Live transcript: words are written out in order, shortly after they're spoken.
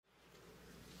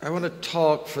I want to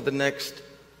talk for the next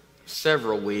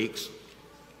several weeks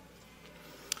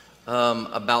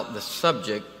about the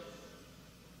subject,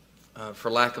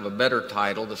 for lack of a better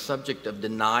title, the subject of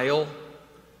denial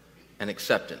and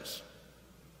acceptance.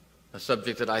 A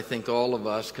subject that I think all of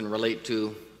us can relate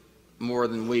to more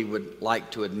than we would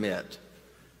like to admit.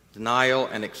 Denial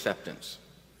and acceptance.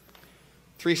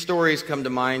 3 stories come to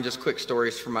mind, just quick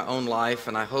stories from my own life,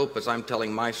 and I hope as I'm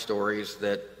telling my stories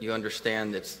that you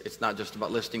understand it's not just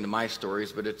about listening to my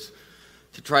stories, but it's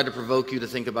to try to provoke you to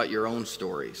think about your own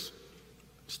stories,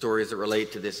 stories that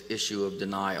relate to this issue of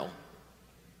denial.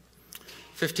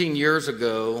 15 years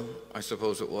ago, I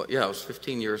suppose it was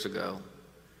 15 years ago,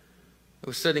 I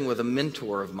was sitting with a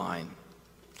mentor of mine,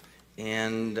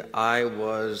 and I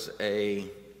was a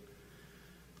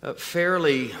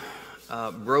fairly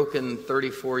broken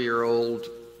 34-year-old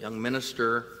young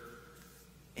minister,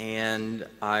 and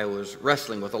I was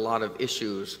wrestling with a lot of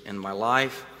issues in my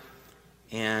life.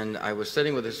 And I was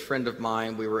sitting with this friend of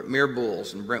mine. We were at Mere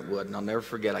Bulls in Brentwood, and I'll never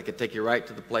forget. I could take you right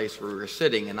to the place where we were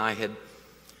sitting, and I had, at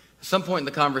some point in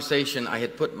the conversation, I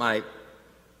had put my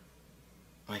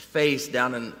face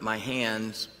down in my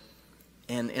hands,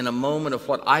 and in a moment of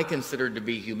what I considered to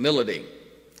be humility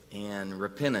and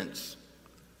repentance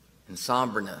and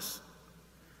somberness,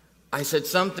 I said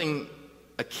something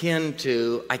akin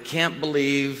to, I can't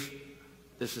believe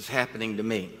this is happening to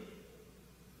me.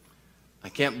 I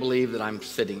can't believe that I'm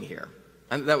sitting here.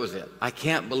 And that was it. I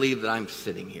can't believe that I'm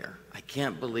sitting here. I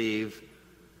can't believe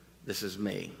this is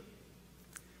me.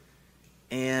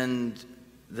 And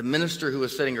the minister who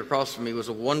was sitting across from me was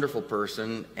a wonderful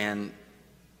person and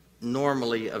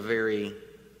normally a very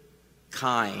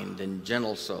kind and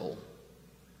gentle soul.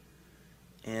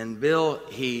 And Bill,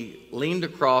 he leaned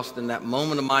across in that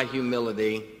moment of my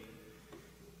humility,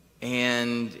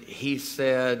 and he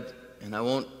said, and I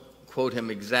won't quote him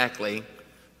exactly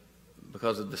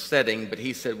because of the setting, but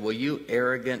he said, "Well, you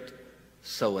arrogant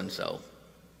so-and-so."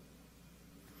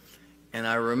 And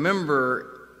I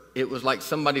remember it was like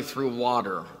somebody threw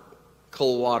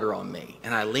cold water on me.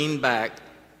 And I leaned back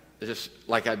just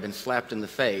like I'd been slapped in the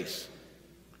face.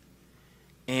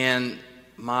 And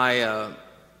my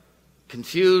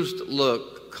confused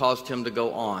look caused him to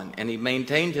go on, and he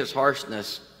maintained his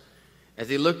harshness as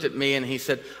he looked at me and he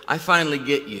said, "I finally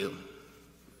get you.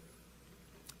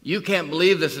 You can't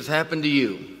believe this has happened to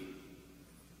you.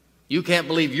 You can't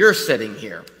believe you're sitting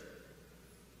here."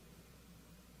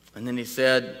 And then he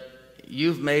said,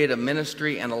 "You've made a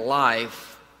ministry and a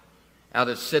life out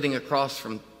of sitting across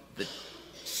the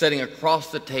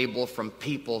table from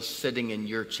people sitting in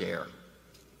your chair.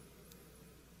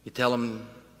 You tell them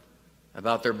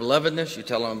about their belovedness, you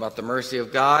tell them about the mercy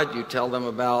of God, you tell them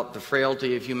about the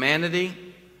frailty of humanity.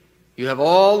 You have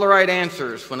all the right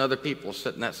answers when other people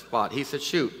sit in that spot." He said,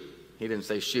 "Shoot." He didn't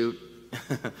say shoot.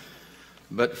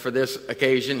 But for this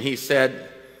occasion, he said,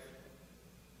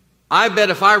 "I bet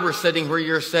if I were sitting where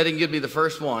you're sitting, you'd be the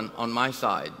first one on my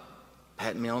side,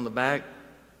 patting me on the back,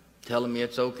 telling me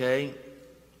it's okay,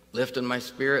 lifting my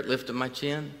spirit, lifting my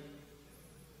chin."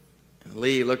 And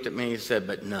Lee looked at me and he said,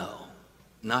 "But no.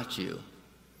 Not you.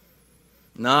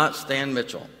 Not Stan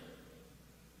Mitchell.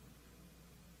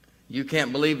 You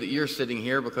can't believe that you're sitting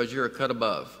here because you're a cut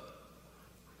above.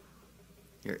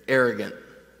 You're arrogant.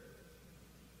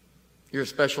 You're a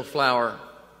special flower.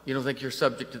 You don't think you're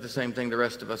subject to the same thing the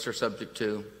rest of us are subject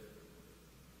to."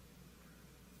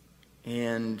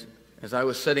 And as I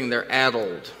was sitting there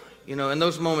addled, in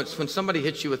those moments when somebody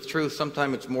hits you with truth,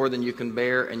 sometimes it's more than you can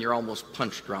bear and you're almost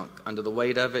punch drunk under the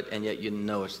weight of it, and yet you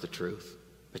know it's the truth,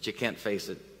 but you can't face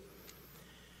it.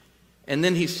 And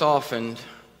then he softened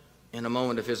in a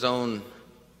moment of his own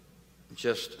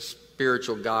just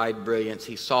spiritual guide brilliance.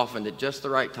 He softened at just the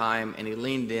right time, and he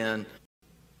leaned in.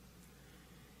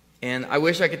 And I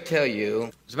wish I could tell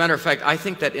you, as a matter of fact, I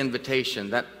think that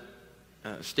invitation,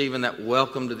 Stephen, that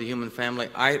welcome to the human family,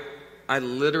 I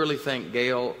literally think,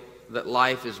 Gail, that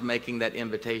life is making that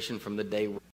invitation from the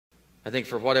day. I think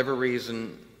for whatever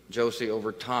reason, Josie,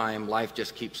 over time, life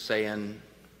just keeps saying,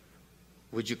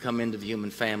 "Would you come into the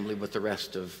human family with the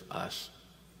rest of us?"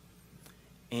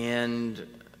 And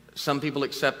some people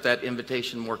accept that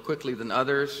invitation more quickly than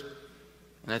others.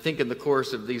 And I think in the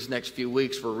course of these next few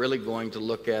weeks, we're really going to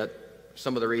look at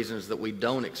some of the reasons that we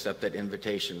don't accept that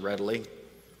invitation readily.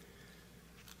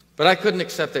 But I couldn't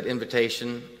accept that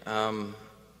invitation. I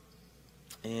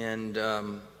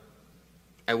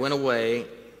went away,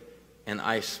 and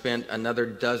I spent another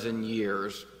dozen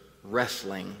years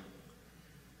wrestling,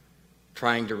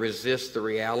 trying to resist the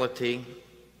reality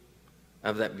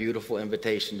of that beautiful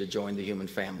invitation to join the human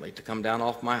family, to come down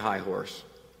off my high horse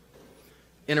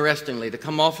Interestingly, to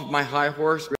come off of my high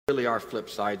horse really are flip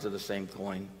sides of the same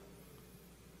coin.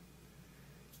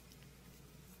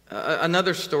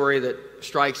 Another story that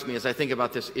strikes me as I think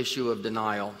about this issue of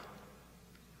denial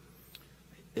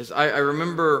is I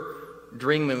remember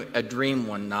dreaming a dream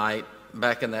one night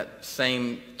back in that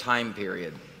same time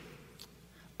period.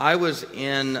 I was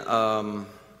in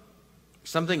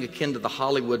something akin to the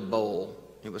Hollywood Bowl.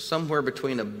 It was somewhere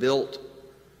between a built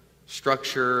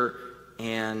structure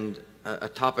and a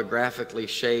topographically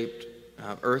shaped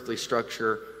earthly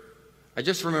structure. I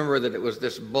just remember that it was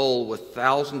this bowl with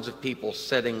thousands of people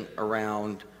sitting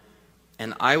around,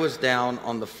 and I was down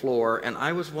on the floor, and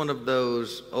I was one of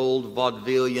those old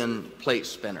vaudevillian plate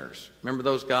spinners. Remember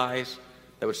those guys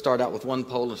that would start out with one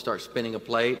pole and start spinning a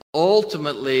plate?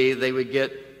 Ultimately, they would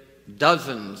get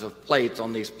dozens of plates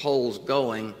on these poles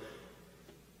going,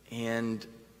 and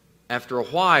after a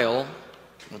while,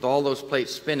 with all those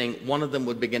plates spinning, one of them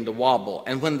would begin to wobble.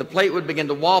 And when the plate would begin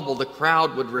to wobble, the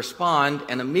crowd would respond,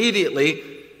 and immediately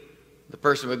the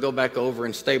person would go back over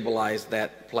and stabilize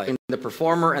that plate. The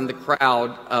performer and the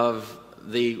crowd of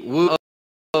the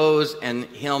woos and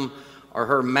him or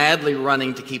her madly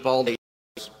running to keep all the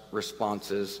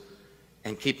responses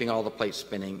and keeping all the plates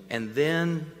spinning. And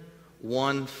then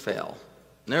one fell.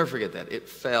 Never forget that. It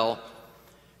fell.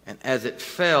 And as it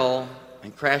fell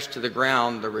and crashed to the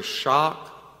ground, there was shock.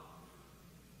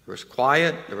 There was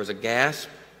quiet, there was a gasp,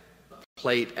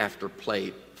 plate after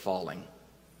plate falling.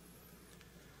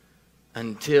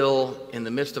 Until, in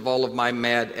the midst of all of my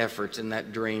mad efforts in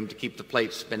that dream to keep the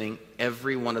plates spinning,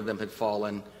 every one of them had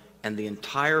fallen, and the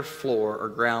entire floor or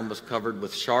ground was covered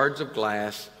with shards of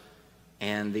glass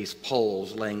and these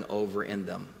poles laying over in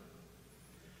them.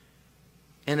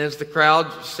 And as the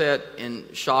crowd sat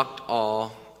in shocked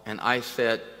awe, and I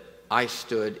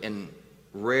stood in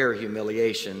rare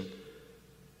humiliation,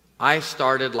 I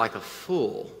started like a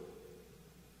fool.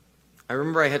 I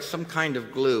remember I had some kind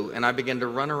of glue, and I began to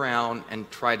run around and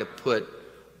try to put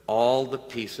all the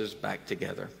pieces back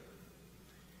together.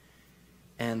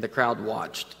 And the crowd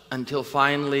watched until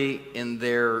finally, in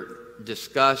their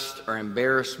disgust or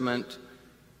embarrassment,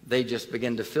 they just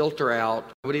began to filter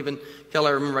out. I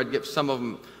remember I'd get some of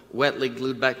them wetly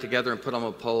glued back together and put on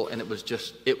a pole, and it was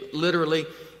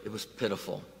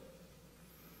pitiful.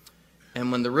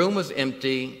 And when the room was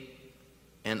empty,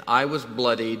 and I was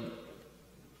bloodied,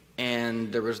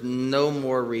 and there was no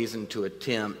more reason to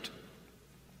attempt,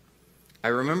 I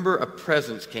remember a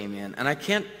presence came in, and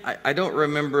I don't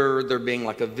remember there being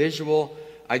like a visual.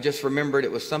 I just remembered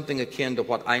it was something akin to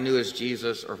what I knew as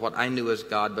Jesus or what I knew as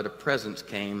God, but a presence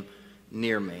came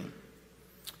near me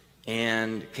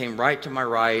and came right to my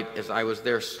right as I was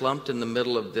there slumped in the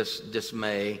middle of this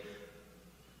dismay.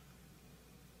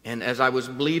 And as I was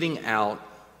bleeding out,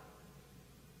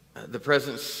 the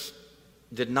presence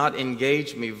did not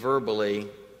engage me verbally,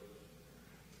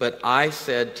 but I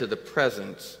said to the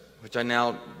presence, which I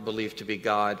now believe to be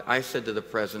God, I said to the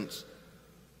presence,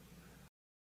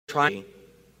 try.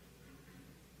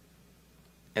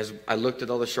 As I looked at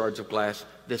all the shards of glass,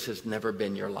 this has never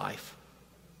been your life.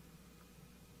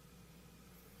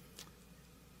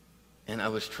 And I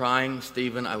was trying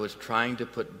to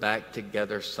put back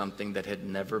together something that had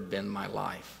never been my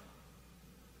life.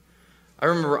 I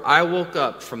remember I woke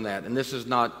up from that, and this is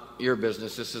not your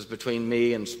business. This is between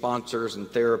me and sponsors and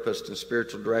therapists and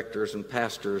spiritual directors and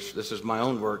pastors. This is my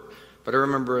own work. But I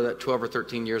remember that 12 or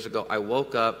 13 years ago, I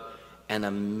woke up and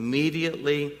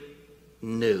immediately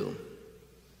knew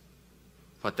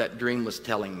what that dream was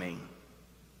telling me.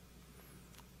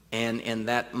 And in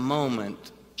that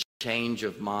moment, change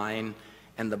of mind,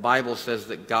 and the Bible says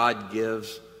that God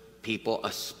gives people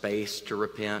a space to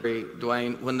repent.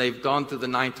 Dwayne, when they've gone through the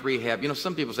 9th rehab,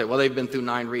 some people say, well, they've been through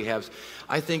 9 rehabs.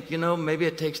 I think, maybe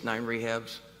it takes 9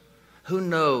 rehabs. Who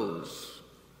knows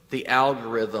the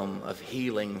algorithm of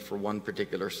healing for one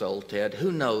particular soul, Ted?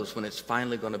 Who knows when it's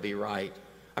finally going to be right?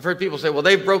 I've heard people say, well,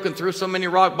 they've broken through so many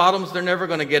rock bottoms, they're never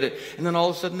going to get it. And then all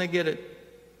of a sudden they get it.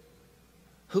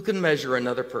 Who can measure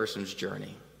another person's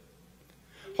journey?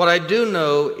 What I do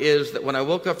know is that when I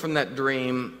woke up from that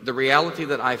dream, the reality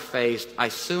that I faced, I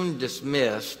soon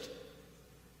dismissed,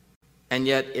 and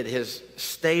yet it has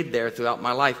stayed there throughout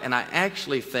my life. And I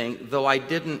actually think, though I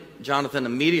didn't, Jonathan,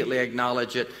 immediately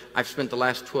acknowledge it, I've spent the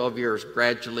last 12 years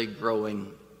gradually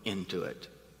growing into it.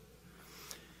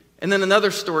 And then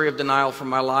another story of denial from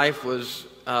my life was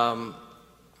a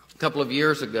couple of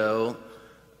years ago.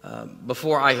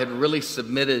 Before I had really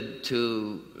submitted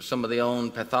to some of the own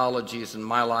pathologies in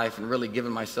my life and really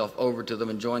given myself over to them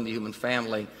and joined the human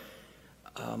family,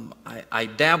 I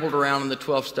dabbled around in the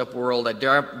 12-step world. I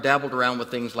dabbled around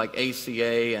with things like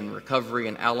ACA and recovery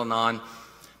and Al-Anon.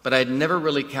 but I had never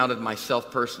really counted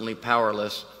myself personally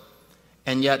powerless.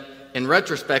 And yet, in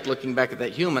retrospect, looking back at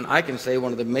that human, I can say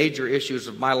one of the major issues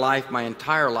of my life, my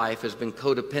entire life, has been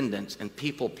codependence and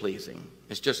people-pleasing.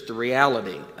 It's just the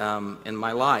reality in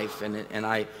my life, and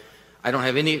I don't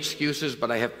have any excuses,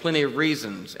 but I have plenty of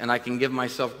reasons, and I can give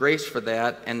myself grace for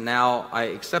that, and now I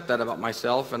accept that about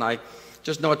myself, and I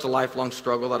just know it's a lifelong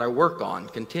struggle that I work on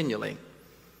continually.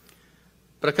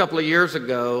 But a couple of years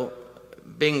ago,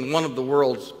 being one of the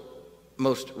world's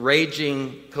most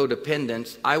raging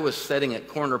codependents, I was sitting at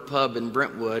Corner Pub in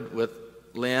Brentwood with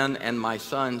Lynn and my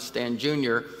son, Stan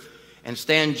Jr., and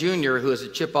Stan Jr., who is a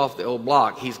chip off the old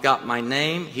block, he's got my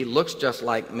name, he looks just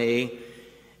like me,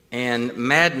 and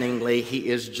maddeningly, he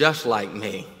is just like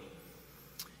me.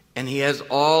 And he has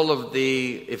all of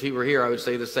the, if he were here, I would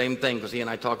say the same thing, because he and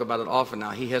I talk about it often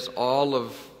now. He has all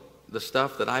of the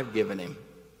stuff that I've given him.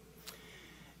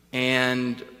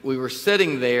 And we were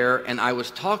sitting there, and I was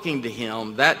talking to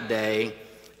him that day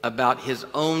about his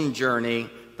own journey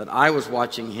that I was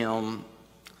watching him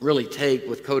really take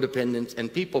with codependence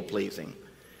and people-pleasing.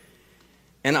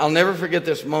 And I'll never forget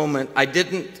this moment. I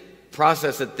didn't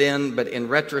process it then, but in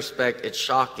retrospect, it's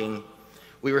shocking.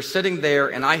 We were sitting there,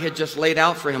 and I had just laid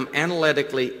out for him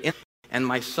analytically, and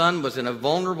my son was in a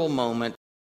vulnerable moment,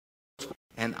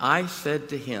 and I said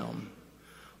to him,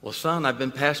 well, son, I've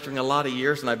been pastoring a lot of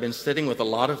years, and I've been sitting with a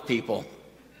lot of people,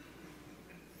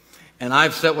 and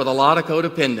I've sat with a lot of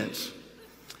codependents,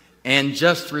 and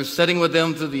just through sitting with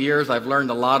them through the years, I've learned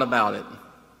a lot about it.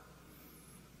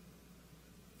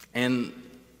 And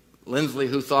Lindsley,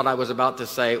 who thought I was about to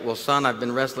say, well, son, I've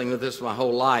been wrestling with this my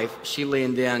whole life, she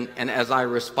leaned in, and as I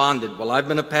responded, well, I've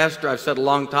been a pastor, I've said a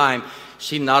long time,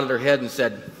 she nodded her head and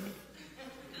said,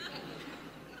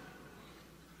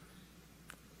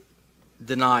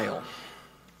 denial.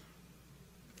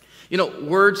 You know,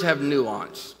 words have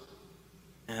nuance,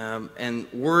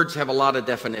 and words have a lot of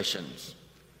definitions.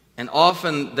 And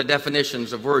often the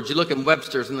definitions of words, you look in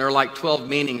Webster's and there are like 12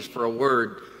 meanings for a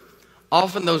word.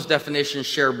 Often those definitions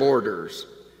share borders.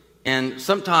 And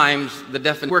sometimes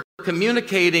we're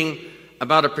communicating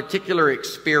about a particular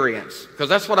experience, because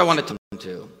that's what I want to turn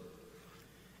to.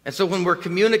 And so when we're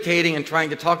communicating and trying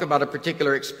to talk about a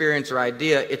particular experience or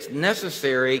idea, it's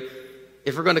necessary,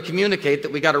 if we're going to communicate,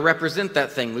 that we got to represent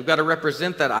that thing. We've got to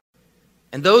represent that idea.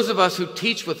 And those of us who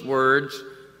teach with words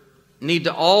need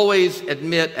to always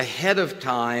admit ahead of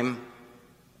time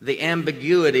the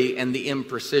ambiguity and the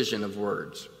imprecision of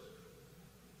words.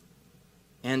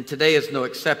 And today is no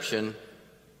exception,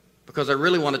 because I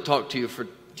really want to talk to you for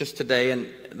just today and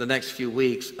the next few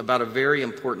weeks about a very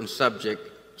important subject,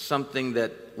 something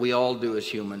that we all do as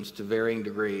humans to varying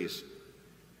degrees.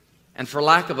 And for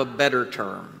lack of a better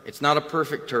term, it's not a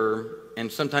perfect term,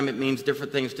 and sometimes it means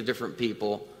different things to different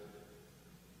people,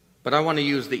 but I want to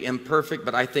use the imperfect,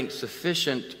 but I think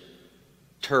sufficient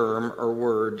term or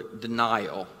word,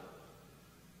 denial,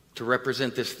 to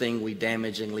represent this thing we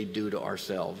damagingly do to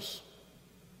ourselves.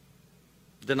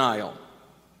 Denial.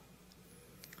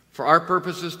 For our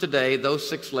purposes today, those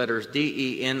 6 letters,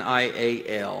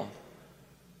 D-E-N-I-A-L,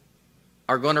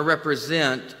 are going to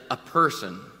represent a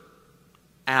person,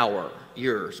 our,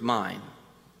 yours, mine.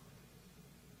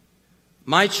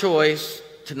 My choice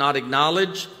to not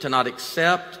acknowledge, to not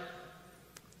accept,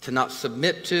 to not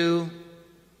submit to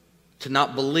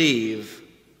not believe.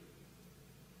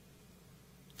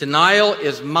 Denial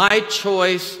is my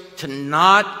choice to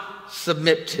not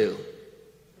submit to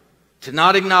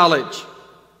not acknowledge,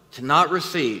 to not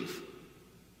receive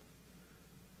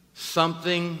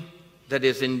something that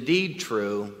is indeed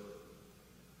true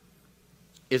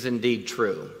is indeed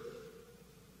true.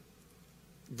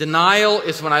 Denial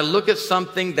is when I look at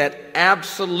something that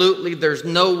absolutely there's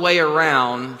no way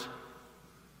around,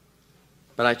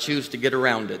 but I choose to get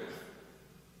around it.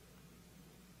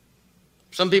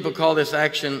 Some people call this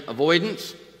action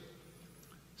avoidance.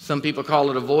 Some people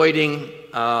call it avoiding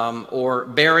or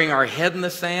burying our head in the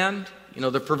sand. You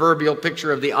know, the proverbial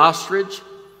picture of the ostrich.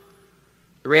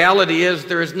 The reality is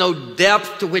there is no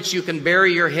depth to which you can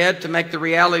bury your head to make the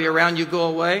reality around you go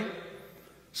away.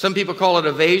 Some people call it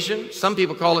evasion. Some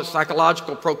people call it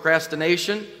psychological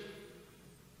procrastination.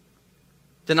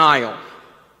 Denial.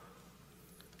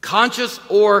 Conscious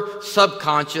or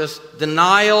subconscious,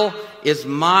 denial is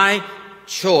my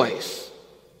choice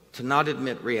to not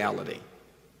admit reality.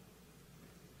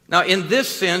 Now, in this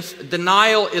sense,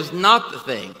 denial is not the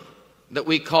thing that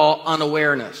we call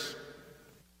unawareness.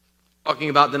 Talking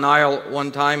about denial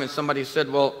one time, and somebody said,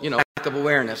 well, you know, lack of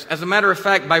awareness. As a matter of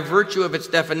fact, by virtue of its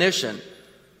definition,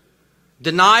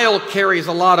 denial carries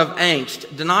a lot of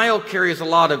angst. Denial carries a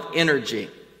lot of energy.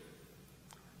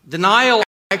 Denial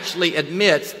actually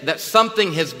admits that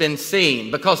something has been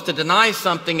seen, because to deny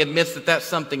something admits that that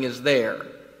something is there.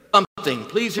 Something,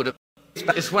 please,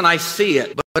 it's when I see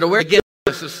it. But awareness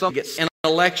is something gets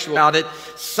intellectual about it.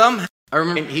 Somehow, I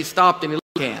remember he stopped and he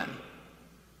looked at it.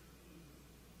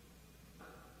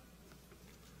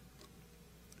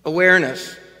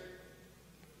 Awareness.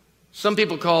 Some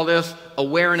people call this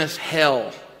awareness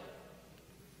hell,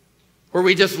 where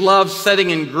we just love sitting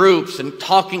in groups and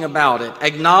talking about it,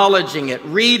 acknowledging it,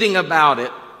 reading about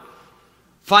it,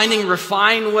 finding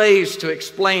refined ways to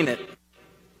explain it.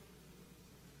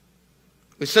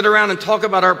 We sit around and talk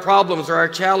about our problems or our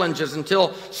challenges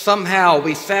until somehow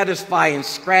we satisfy and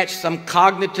scratch some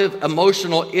cognitive,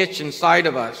 emotional itch inside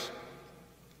of us.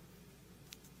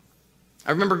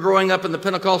 I remember growing up in the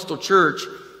Pentecostal church,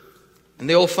 and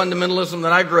the old fundamentalism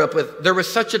that I grew up with, there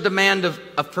was such a demand of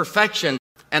perfection,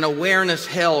 an awareness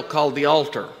hell called the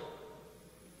altar.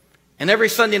 And every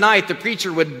Sunday night, the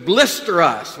preacher would blister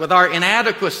us with our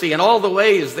inadequacy and all the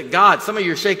ways that God, some of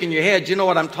you are shaking your heads, you know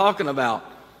what I'm talking about.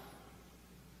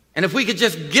 And if we could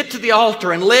just get to the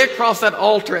altar and lay across that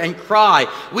altar and cry,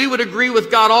 we would agree with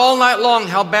God all night long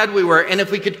how bad we were. And if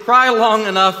we could cry long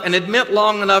enough and admit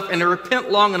long enough and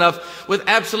repent long enough with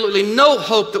absolutely no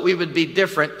hope that we would be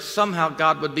different, somehow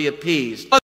God would be appeased.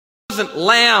 It wasn't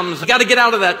lambs. We've got to get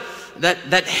out of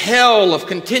that hell of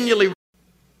continually.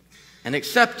 And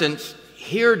acceptance,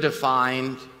 here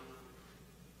defined,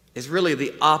 is really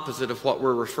the opposite of what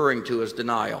we're referring to as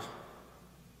denial.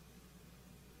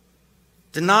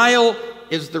 Denial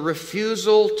is the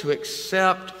refusal to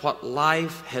accept what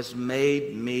life has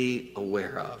made me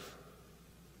aware of.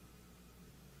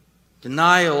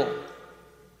 Denial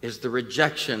is the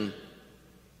rejection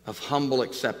of humble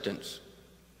acceptance.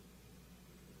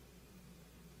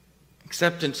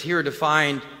 Acceptance, here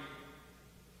defined,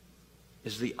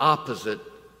 is the opposite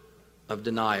of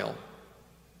denial.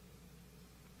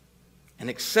 And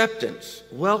acceptance,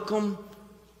 welcome,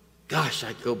 gosh,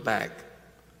 I'd go back.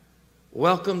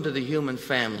 Welcome to the human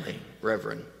family,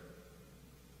 Reverend.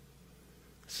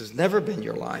 This has never been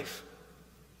your life.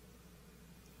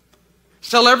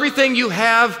 Sell everything you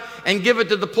have and give it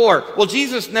to the poor. Well,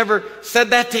 Jesus never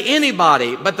said that to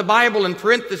anybody, but the Bible in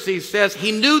parentheses says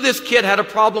he knew this kid had a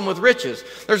problem with riches.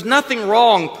 There's nothing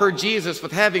wrong, per Jesus,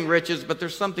 with having riches, but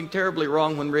there's something terribly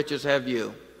wrong when riches have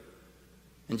you.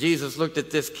 And Jesus looked at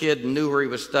this kid and knew where he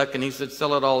was stuck, and he said,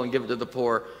 sell it all and give it to the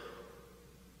poor.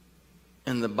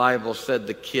 And the Bible said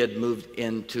the kid moved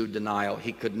into denial.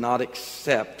 He could not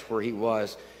accept where he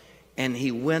was, and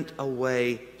he went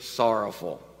away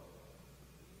sorrowful.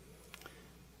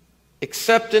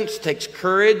 Acceptance takes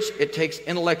courage, it takes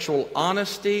intellectual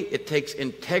honesty, it takes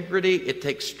integrity, it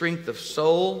takes strength of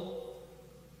soul.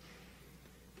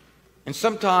 And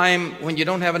sometimes when you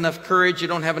don't have enough courage, you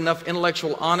don't have enough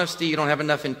intellectual honesty, you don't have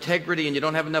enough integrity, and you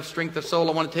don't have enough strength of soul,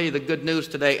 I want to tell you the good news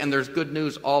today, and there's good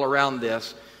news all around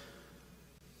this.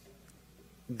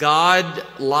 God,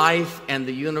 life, and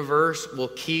the universe will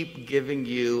keep giving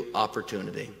you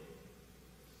opportunity.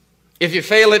 If you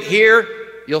fail it here,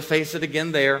 you'll face it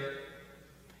again there.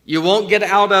 You won't get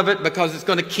out of it because it's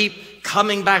going to keep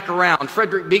coming back around.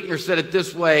 Frederick Buechner said it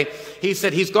this way. He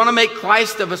said, he's going to make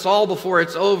Christ of us all before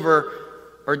it's over,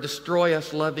 or destroy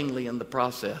us lovingly in the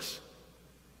process.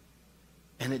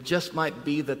 And it just might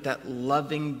be that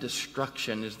loving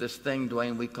destruction is this thing,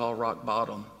 Dwayne, we call rock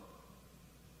bottom.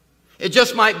 It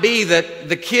just might be that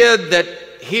the kid that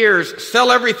hears, sell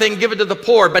everything, give it to the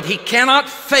poor, but he cannot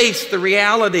face the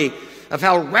reality of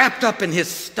how wrapped up in his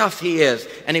stuff he is,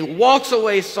 and he walks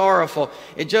away sorrowful.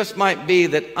 It just might be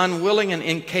that unwilling and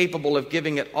incapable of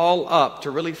giving it all up to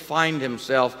really find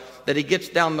himself, that he gets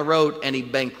down the road and he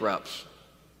bankrupts.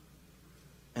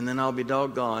 And then I'll be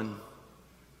doggone.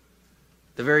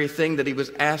 The very thing that he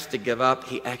was asked to give up,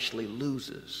 he actually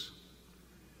loses.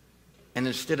 And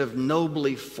instead of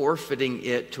nobly forfeiting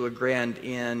it to a grand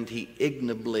end, he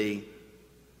ignobly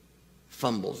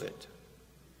fumbles it.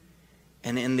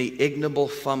 And in the ignoble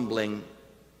fumbling,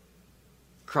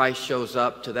 Christ shows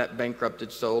up to that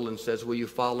bankrupted soul and says, will you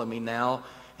follow me now?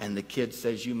 And the kid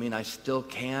says, you mean I still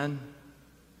can?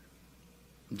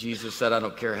 Jesus said, I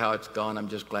don't care how it's gone. I'm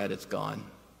just glad it's gone.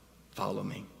 Follow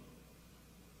me.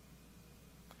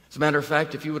 As a matter of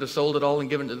fact, if you would have sold it all and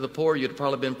given it to the poor, you'd have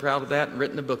probably been proud of that and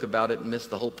written a book about it and missed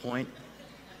the whole point.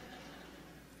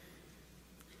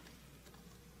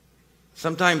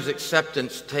 Sometimes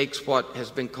acceptance takes what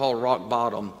has been called rock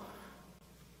bottom,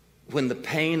 when the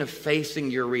pain of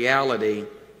facing your reality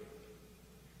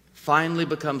finally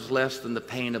becomes less than the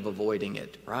pain of avoiding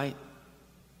it, right?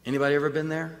 Anybody ever been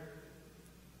there?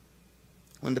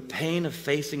 When the pain of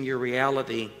facing your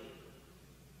reality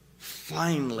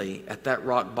finally at that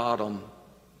rock bottom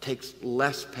takes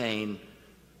less pain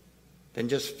than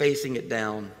just facing it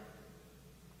down.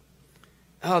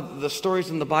 The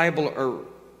stories in the Bible are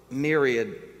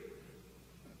myriad.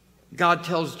 God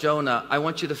tells Jonah, I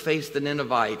want you to face the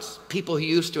Ninevites, people who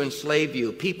used to enslave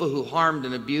you, people who harmed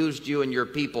and abused you and your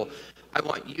people. I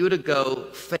want you to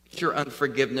go face your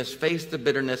unforgiveness, face the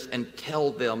bitterness, and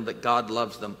tell them that God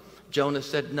loves them. Jonah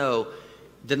said no.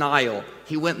 Denial.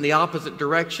 He went in the opposite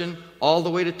direction all the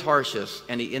way to Tarshish,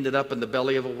 and he ended up in the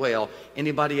belly of a whale.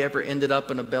 Anybody ever ended up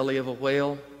in the belly of a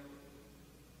whale?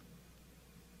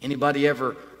 Anybody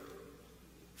ever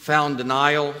found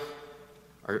denial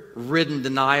or ridden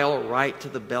denial right to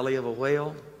the belly of a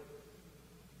whale?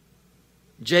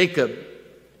 Jacob,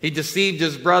 he deceived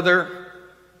his brother,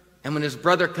 and when his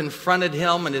brother confronted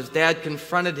him and his dad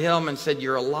confronted him and said,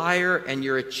 you're a liar and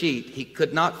you're a cheat, he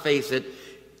could not face it.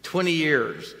 20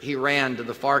 years he ran to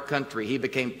the far country. He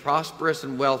became prosperous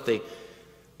and wealthy.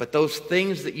 But those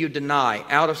things that you deny,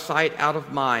 out of sight, out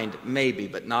of mind, maybe,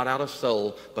 but not out of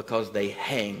soul, because they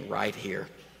hang right here.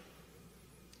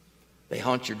 They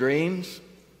haunt your dreams.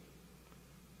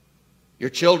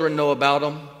 Your children know about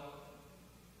them.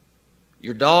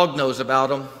 Your dog knows about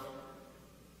them.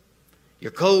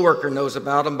 Your coworker knows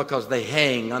about them because they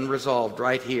hang unresolved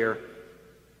right here.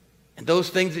 And those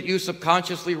things that you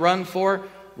subconsciously run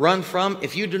from,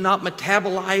 if you do not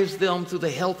metabolize them through the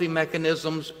healthy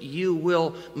mechanisms, you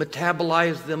will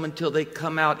metabolize them until they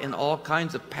come out in all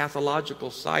kinds of pathological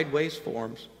sideways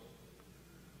forms.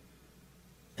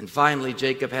 And finally,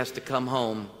 Jacob has to come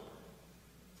home.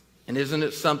 And isn't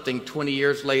it something, 20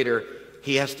 years later,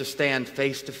 he has to stand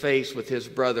face to face with his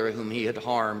brother whom he had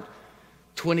harmed.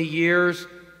 20 years,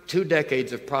 2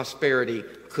 decades of prosperity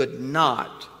could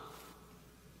not.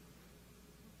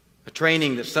 A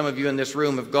training that some of you in this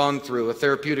room have gone through, a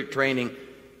therapeutic training,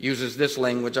 uses this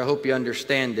language. I hope you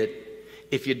understand it.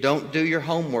 If you don't do your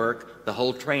homework, the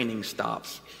whole training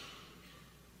stops.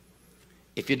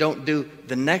 If you don't do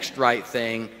the next right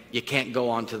thing, you can't go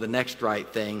on to the next right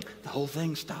thing. The whole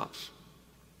thing stops.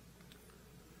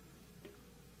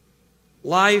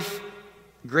 Life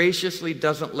graciously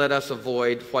doesn't let us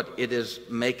avoid what it is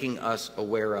making us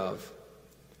aware of.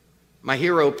 My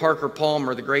hero, Parker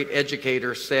Palmer, the great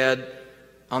educator, said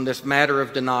on this matter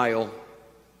of denial,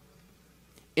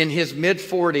 in his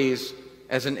mid-40s,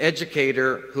 as an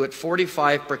educator who at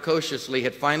 45 precociously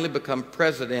had finally become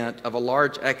president of a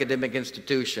large academic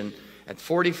institution, at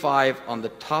 45 on the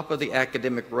top of the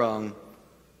academic rung,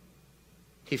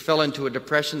 he fell into a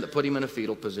depression that put him in a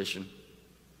fetal position.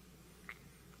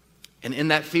 And in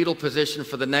that fetal position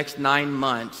for the next 9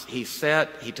 months, he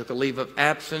took a leave of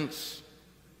absence,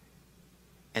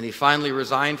 and he finally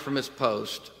resigned from his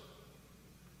post.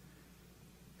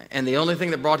 And the only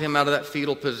thing that brought him out of that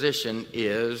fetal position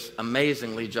is,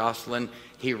 amazingly, Jocelyn,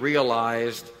 he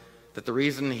realized that the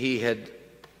reason he had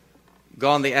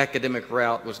gone the academic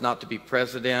route was not to be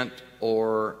president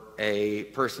or a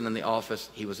person in the office.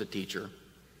 He was a teacher.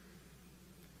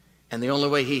 And the only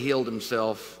way he healed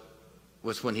himself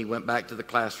was when he went back to the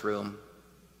classroom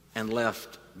and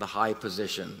left the high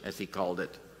position, as he called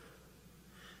it.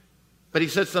 But he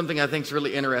said something I think is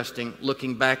really interesting,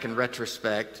 looking back in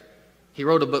retrospect. He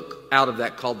wrote a book out of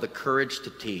that called The Courage to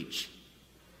Teach.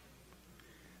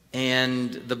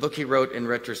 And the book he wrote in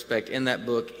retrospect, in that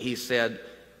book, he said,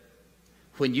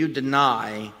 when you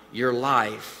deny your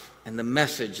life and the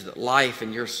message that life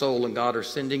and your soul and God are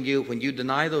sending you, when you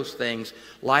deny those things,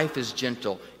 life is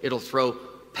gentle. It'll throw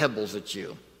pebbles at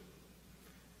you.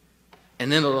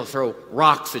 And then it'll throw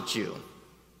rocks at you.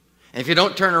 And if you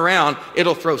don't turn around,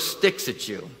 it'll throw sticks at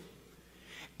you.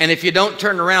 And if you don't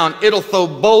turn around, it'll throw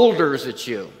boulders at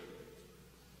you.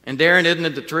 And Darren, isn't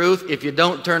it the truth? If you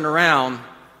don't turn around,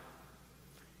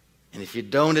 and if you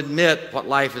don't admit what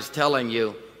life is telling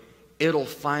you, it'll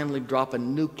finally drop a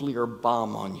nuclear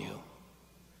bomb on you.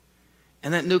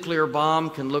 And that nuclear bomb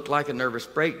can look like a nervous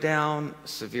breakdown,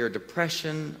 severe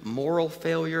depression, moral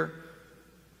failure.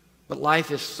 But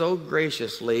life is so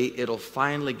graciously, it'll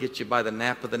finally get you by the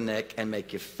nape of the neck and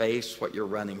make you face what you're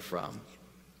running from.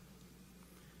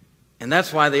 And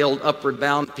that's why the old Upward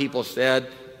Bound people said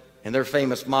in their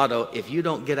famous motto, if you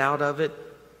don't get out of it,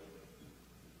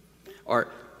 or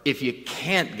if you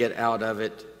can't get out of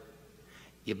it,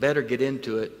 you better get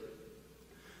into it,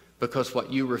 because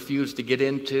what you refuse to get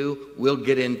into will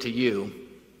get into you.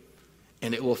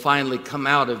 And it will finally come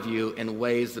out of you in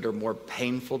ways that are more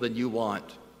painful than you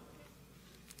want.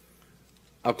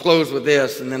 I'll close with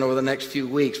this, and then over the next few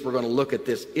weeks, we're going to look at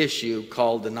this issue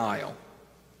called denial.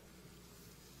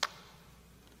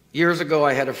 Years ago,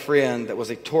 I had a friend that was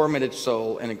a tormented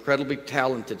soul, an incredibly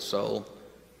talented soul.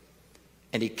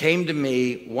 And he came to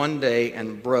me one day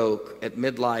and broke at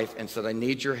midlife and said, I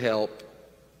need your help.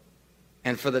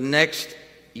 And for the next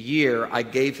year, I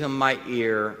gave him my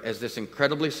ear as this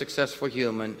incredibly successful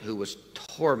human who was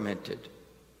tormented.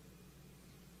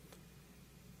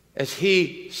 As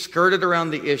he skirted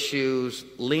around the issues,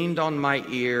 leaned on my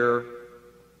ear,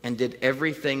 and did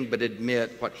everything but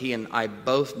admit what he and I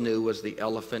both knew was the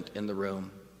elephant in the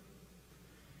room.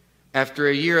 After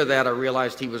a year of that, I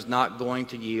realized he was not going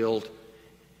to yield,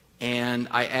 and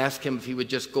I asked him if he would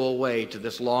just go away to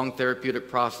this long therapeutic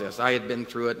process. I had been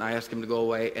through it, and I asked him to go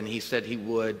away, and he said he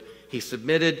would. He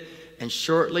submitted, and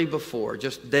shortly before,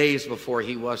 just days before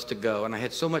he was to go, and I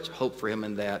had so much hope for him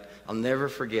in that, I'll never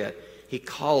forget, he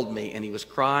called me, and he was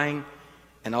crying,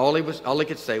 and all he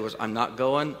could say was, I'm not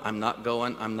going, I'm not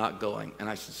going, I'm not going. And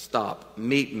I said, stop,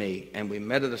 meet me. And we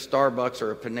met at a Starbucks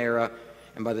or a Panera,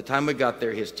 and by the time we got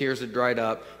there, his tears had dried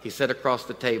up. He sat across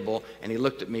the table, and he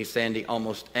looked at me, Sandy,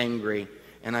 almost angry.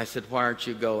 And I said, why aren't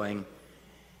you going?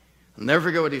 I'll never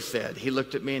forget what he said. He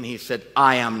looked at me, and he said,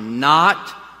 I am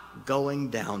not going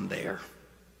down there.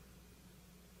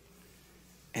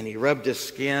 And he rubbed his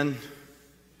skin,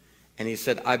 and he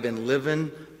said, I've been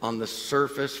living on the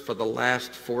surface for the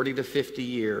last 40 to 50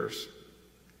 years.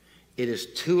 It is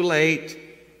too late,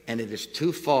 and it is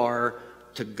too far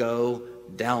to go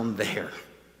down there.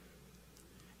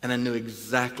 And I knew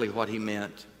exactly what he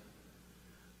meant.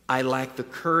 I lack the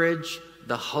courage,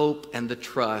 the hope, and the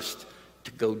trust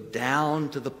to go down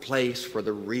to the place where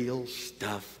the real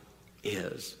stuff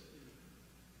is.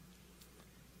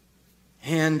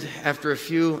 And after a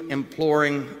few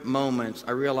imploring moments,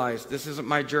 I realized this isn't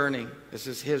my journey, this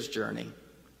is his journey.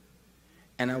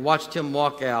 And I watched him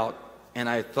walk out, and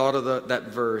I thought of that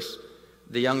verse,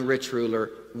 the young rich ruler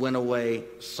went away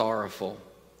sorrowful.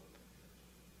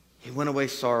 He went away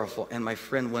sorrowful, and my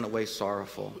friend went away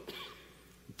sorrowful.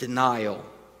 Denial.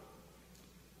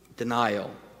 Denial.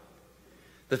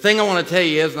 The thing I want to tell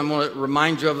you is, and I'm going to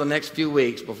remind you of the next few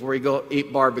weeks before we go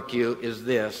eat barbecue, is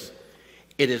this.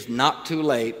 It is not too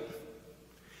late,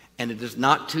 and it is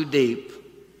not too deep,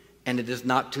 and it is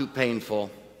not too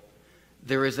painful.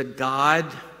 There is a God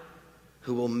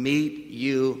who will meet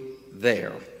you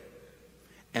there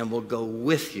and will go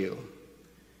with you.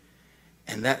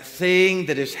 And that thing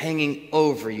that is hanging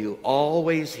over you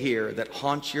always here that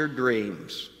haunts your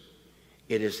dreams,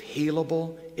 it is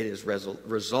healable, it is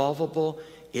resolvable,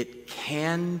 it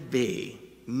can be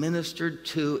ministered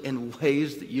to in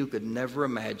ways that you could never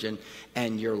imagine,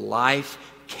 and your life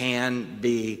can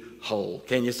be whole.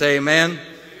 Can you say amen?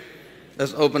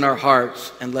 Let's open our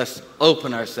hearts and let's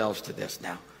open ourselves to this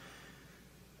now.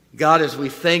 God, as we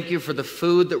thank you for the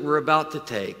food that we're about to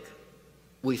take,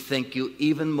 we thank you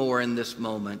even more in this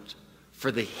moment for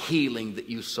the healing that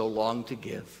you so long to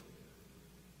give.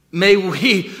 May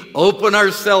we open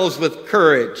ourselves with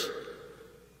courage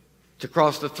to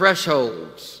cross the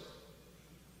thresholds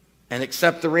and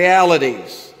accept the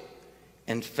realities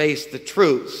and face the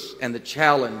truths and the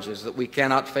challenges that we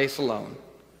cannot face alone.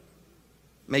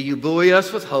 May you buoy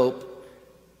us with hope.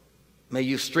 May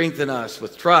you strengthen us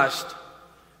with trust.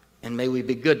 And may we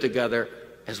be good together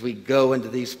as we go into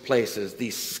these places,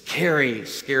 these scary,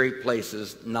 scary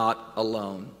places, not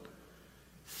alone.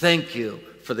 Thank you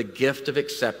for the gift of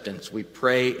acceptance. We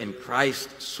pray in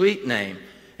Christ's sweet name.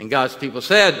 And God's people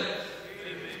said,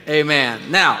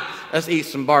 amen. Now, let's eat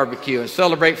some barbecue and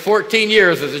celebrate 14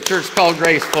 years as a church called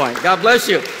Grace Point. God bless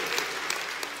you.